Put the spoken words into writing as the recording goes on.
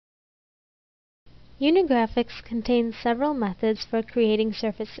Unigraphics contains several methods for creating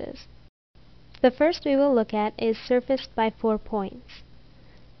surfaces. The first we will look at is Surface by 4 points.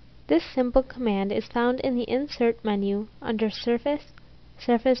 This simple command is found in the Insert menu under Surface,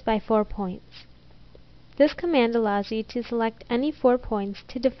 Surface by 4 points. This command allows you to select any 4 points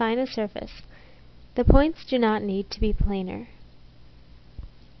to define a surface. The points do not need to be planar.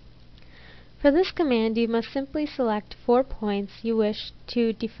 For this command, you must simply select 4 points you wish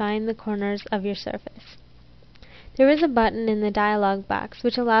to define the corners of your surface. There is a button in the dialog box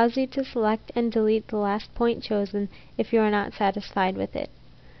which allows you to select and delete the last point chosen if you are not satisfied with it.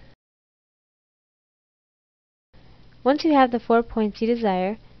 Once you have the 4 points you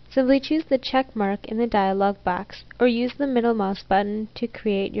desire, simply choose the check mark in the dialog box or use the middle mouse button to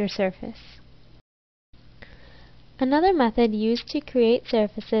create your surface. Another method used to create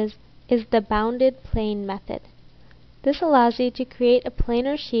surfaces is the bounded plane method. This allows you to create a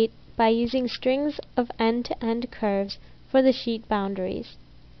planar sheet by using strings of end-to-end curves for the sheet boundaries.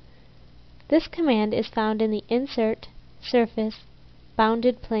 This command is found in the Insert, Surface,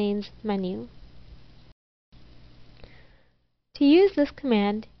 Bounded Planes menu. To use this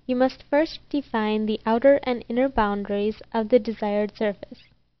command, you must first define the outer and inner boundaries of the desired surface.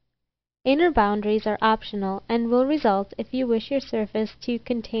 Inner boundaries are optional and will result if you wish your surface to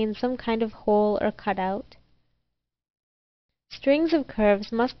contain some kind of hole or cutout. Strings of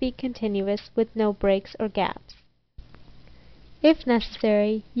curves must be continuous with no breaks or gaps. If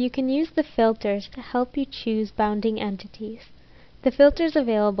necessary, you can use the filters to help you choose bounding entities. The filters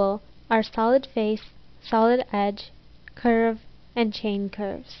available are Solid Face, Solid Edge, Curve, and Chain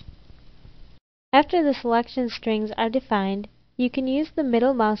Curves. After the selection strings are defined, you can use the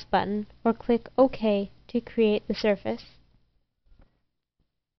middle mouse button or click OK to create the surface.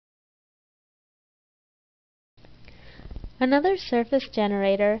 Another surface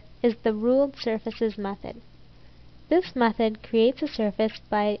generator is the Ruled Surfaces method. This method creates a surface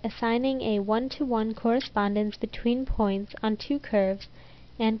by assigning a 1-to-1 correspondence between points on 2 curves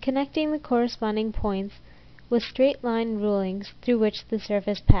and connecting the corresponding points with straight line rulings through which the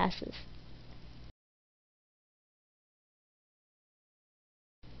surface passes.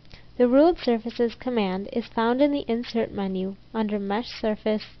 The Ruled Surfaces command is found in the Insert menu under Mesh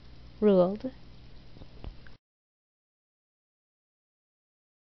Surface, Ruled.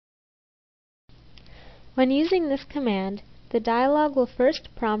 When using this command, the dialog will first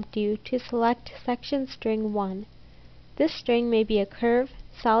prompt you to select section string 1. This string may be a curve,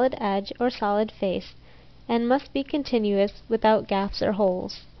 solid edge, or solid face, and must be continuous without gaps or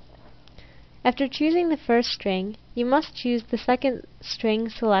holes. After choosing the first string, you must choose the second string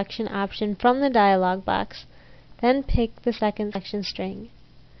selection option from the dialog box, then pick the second section string.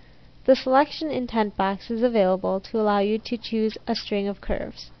 The selection intent box is available to allow you to choose a string of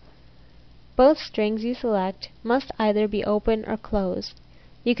curves. Both strings you select must either be open or closed.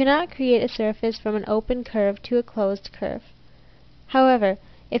 You cannot create a surface from an open curve to a closed curve. However,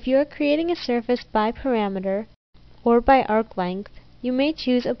 if you are creating a surface by parameter or by arc length, you may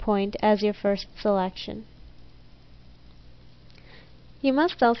choose a point as your first selection. You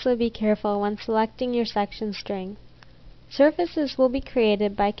must also be careful when selecting your section string. Surfaces will be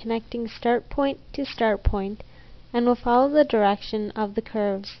created by connecting start point to start point and will follow the direction of the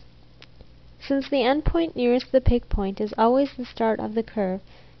curves. Since the endpoint nearest the pick point is always the start of the curve,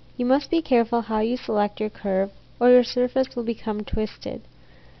 you must be careful how you select your curve or your surface will become twisted.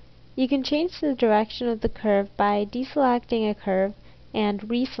 You can change the direction of the curve by deselecting a curve and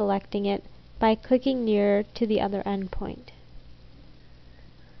reselecting it by clicking nearer to the other endpoint.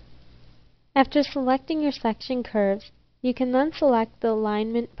 After selecting your section curves, you can then select the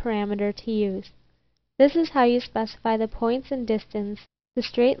alignment parameter to use. This is how you specify the points and distance the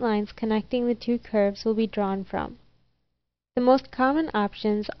straight lines connecting the 2 curves will be drawn from. The most common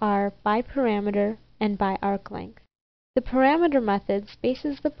options are by parameter and by arc length. The parameter method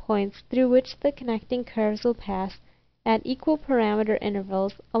spaces the points through which the connecting curves will pass at equal parameter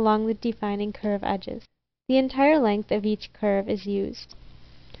intervals along the defining curve edges. The entire length of each curve is used.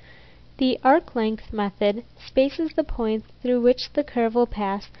 The arc length method spaces the points through which the curve will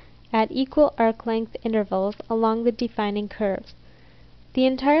pass at equal arc length intervals along the defining curves. The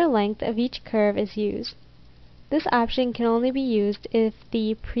entire length of each curve is used. This option can only be used if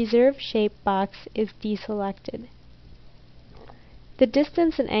the Preserve Shape box is deselected. The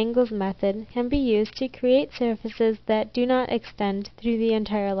Distance and Angles method can be used to create surfaces that do not extend through the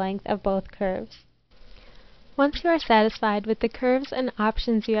entire length of both curves. Once you are satisfied with the curves and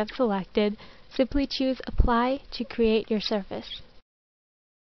options you have selected, simply choose Apply to create your surface.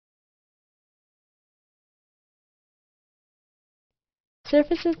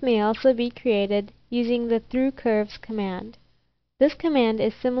 Surfaces may also be created using the Through Curves command. This command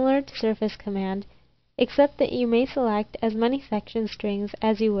is similar to Surface command, except that you may select as many section strings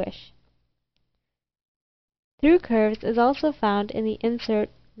as you wish. Through Curves is also found in the Insert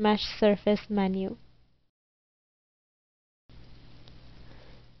Mesh Surface menu.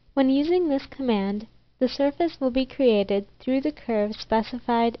 When using this command, the surface will be created through the curves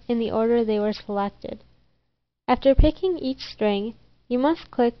specified in the order they were selected. After picking each string, you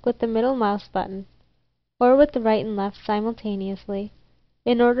must click with the middle mouse button, or with the right and left simultaneously,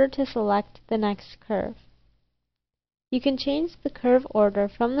 in order to select the next curve. You can change the curve order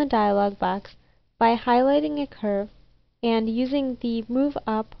from the dialog box by highlighting a curve and using the Move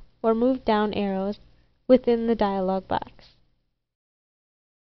Up or Move Down arrows within the dialog box.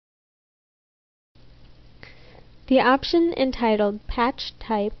 The option entitled Patch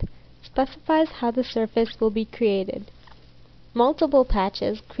Type specifies how the surface will be created. Multiple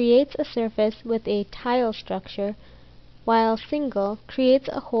patches creates a surface with a tile structure, while single creates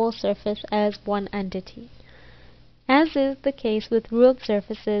a whole surface as one entity. As is the case with ruled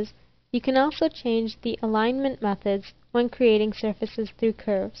surfaces, you can also change the alignment methods when creating surfaces through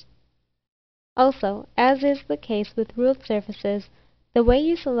curves. Also, as is the case with ruled surfaces, the way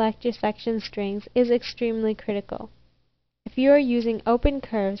you select your section strings is extremely critical. If you are using open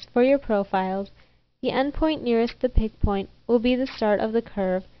curves for your profiles, the endpoint nearest the pick point will be the start of the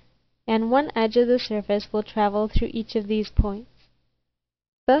curve, and one edge of the surface will travel through each of these points.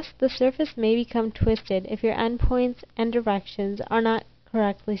 Thus, the surface may become twisted if your endpoints and directions are not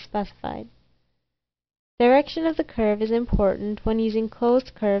correctly specified. Direction of the curve is important when using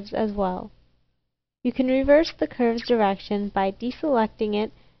closed curves as well. You can reverse the curve's direction by deselecting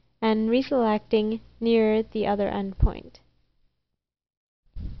it and reselecting near the other endpoint.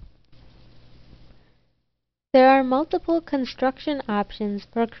 There are multiple construction options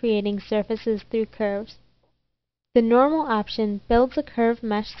for creating surfaces through curves. The normal option builds a curved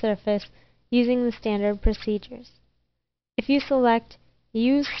mesh surface using the standard procedures. If you select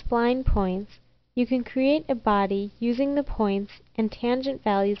Use Spline Points, you can create a body using the points and tangent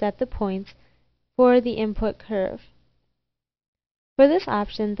values at the points for the input curve. For this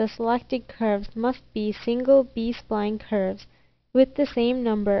option, the selected curves must be single B-spline curves with the same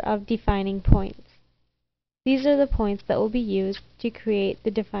number of defining points. These are the points that will be used to create the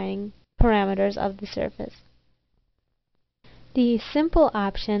defining parameters of the surface. The Simple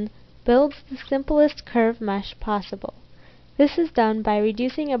option builds the simplest curve mesh possible. This is done by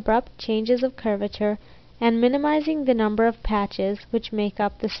reducing abrupt changes of curvature and minimizing the number of patches which make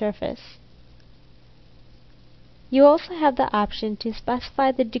up the surface. You also have the option to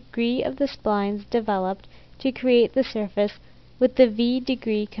specify the degree of the splines developed to create the surface with the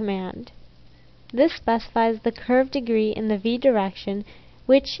V-degree command. This specifies the curve degree in the V direction,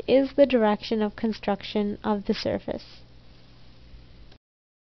 which is the direction of construction of the surface.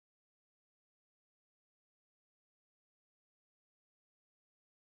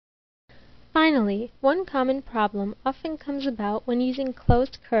 Finally, one common problem often comes about when using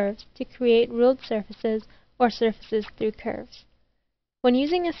closed curves to create ruled surfaces or surfaces through curves. When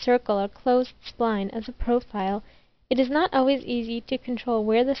using a circle or closed spline as a profile, it is not always easy to control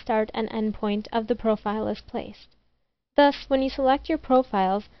where the start and end point of the profile is placed. Thus, when you select your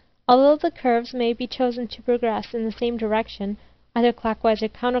profiles, although the curves may be chosen to progress in the same direction, either clockwise or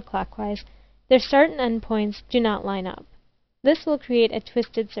counterclockwise, their start and end points do not line up. This will create a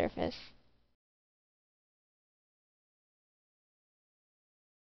twisted surface.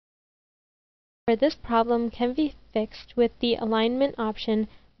 This problem can be fixed with the alignment option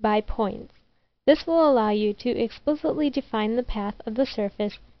by points. This will allow you to explicitly define the path of the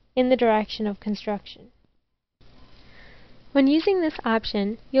surface in the direction of construction. When using this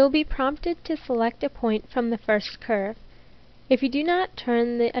option, you will be prompted to select a point from the first curve. If you do not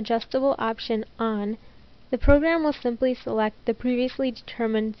turn the adjustable option on, the program will simply select the previously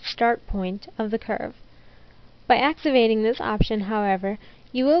determined start point of the curve. By activating this option, however,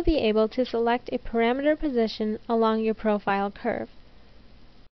 you will be able to select a parameter position along your profile curve.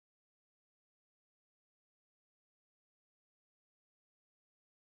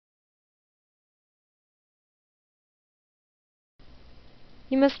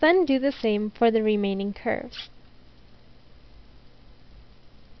 You must then do the same for the remaining curves.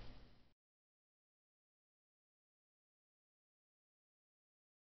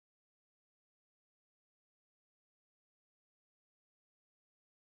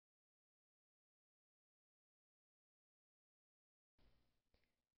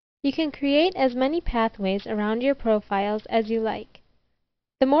 You can create as many pathways around your profiles as you like.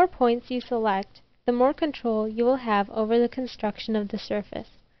 The more points you select, the more control you will have over the construction of the surface.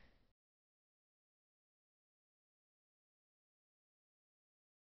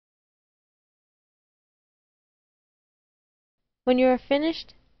 When you are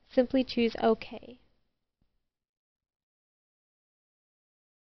finished, simply choose OK.